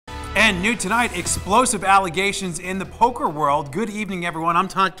And new tonight, explosive allegations in the poker world. Good evening, everyone. I'm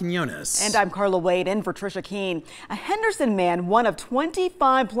Todd Quinones. And I'm Carla Wade, in for Trisha Keene. A Henderson man, one of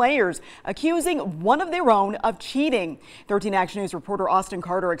 25 players, accusing one of their own of cheating. 13 Action News reporter Austin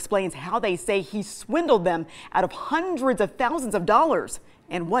Carter explains how they say he swindled them out of hundreds of thousands of dollars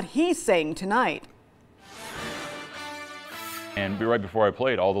and what he's saying tonight. And right before I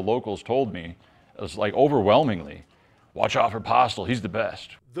played, all the locals told me, it was like overwhelmingly, watch out for Postel, he's the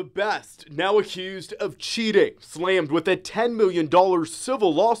best. The best, now accused of cheating, slammed with a $10 million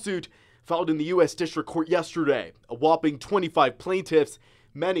civil lawsuit filed in the U.S. District Court yesterday. A whopping 25 plaintiffs,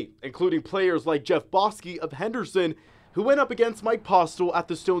 many including players like Jeff Bosky of Henderson, who went up against Mike Postel at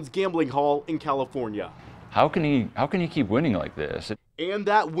the Stones Gambling Hall in California. How can he keep winning like this? And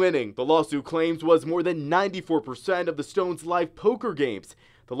that winning, the lawsuit claims, was more than 94% of the Stones' live poker games.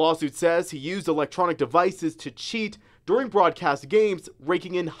 The lawsuit says he used electronic devices to cheat during broadcast games,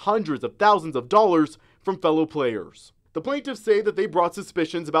 raking in hundreds of thousands of dollars from fellow players. The plaintiffs say that they brought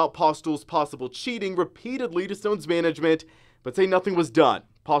suspicions about Postel's possible cheating repeatedly to Stones management, but say nothing was done.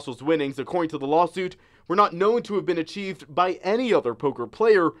 Postel's winnings, according to the lawsuit, were not known to have been achieved by any other poker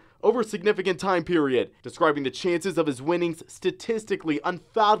player over a significant time period, describing the chances of his winnings statistically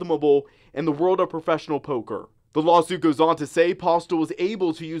unfathomable in the world of professional poker. The lawsuit goes on to say Postel was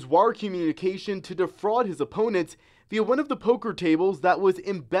able to use wire communication to defraud his opponents via one of the poker tables that was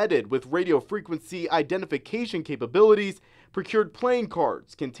embedded with radio frequency identification capabilities, procured playing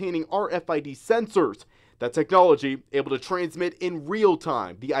cards containing RFID sensors, that technology able to transmit in real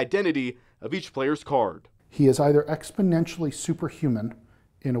time the identity of each player's card. He is either exponentially superhuman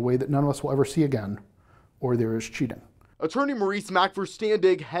in a way that none of us will ever see again, or there is cheating. Attorney Maurice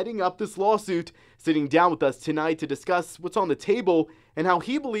McFerstandig heading up this lawsuit, sitting down with us tonight to discuss what's on the table and how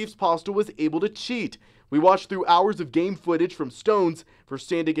he believes Postel was able to cheat. We watched through hours of game footage from Stones,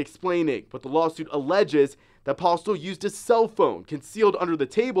 Verstandig explaining what the lawsuit alleges, that Postel used a cell phone concealed under the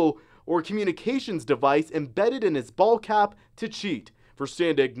table or a communications device embedded in his ball cap to cheat.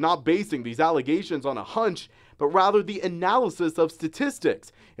 Verstandig not basing these allegations on a hunch, but rather the analysis of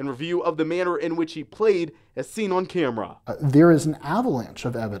statistics and review of the manner in which he played as seen on camera. There is an avalanche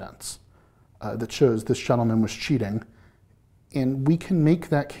of evidence that shows this gentleman was cheating, and we can make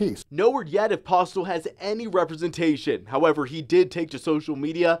that case. No word yet if Postel has any representation. However, he did take to social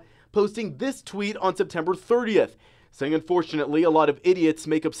media, posting this tweet on September 30th, saying unfortunately a lot of idiots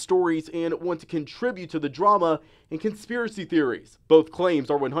make up stories and want to contribute to the drama and conspiracy theories. Both claims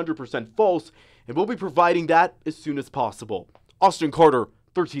are 100% false, and we'll be providing that as soon as possible. Austin Carter,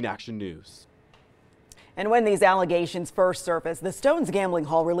 13 Action News. And when these allegations first surfaced, the Stones Gambling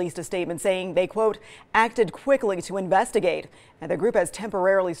Hall released a statement saying they, quote, acted quickly to investigate. And the group has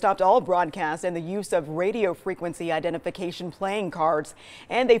temporarily stopped all broadcasts and the use of radio frequency identification playing cards.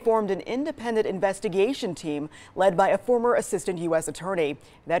 And they formed an independent investigation team led by a former assistant U.S. attorney.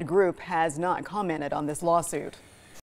 That group has not commented on this lawsuit.